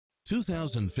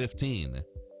2015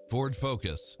 Ford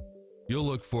Focus. You'll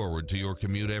look forward to your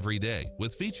commute every day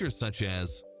with features such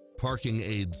as parking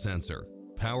aid sensor,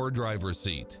 power driver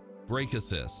seat, brake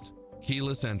assist,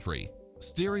 keyless entry,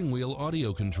 steering wheel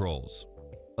audio controls,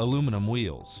 aluminum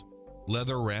wheels,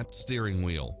 leather-wrapped steering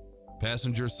wheel,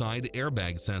 passenger side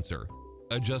airbag sensor,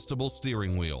 adjustable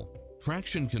steering wheel,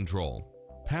 traction control,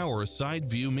 power side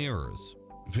view mirrors,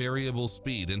 variable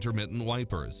speed intermittent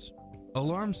wipers,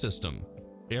 alarm system,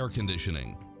 air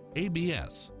conditioning,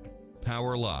 ABS,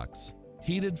 power locks,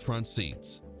 heated front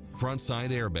seats, front side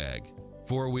airbag,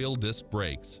 four-wheel disc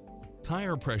brakes,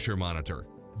 tire pressure monitor.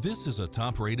 This is a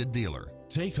top-rated dealer.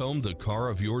 Take home the car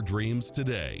of your dreams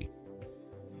today.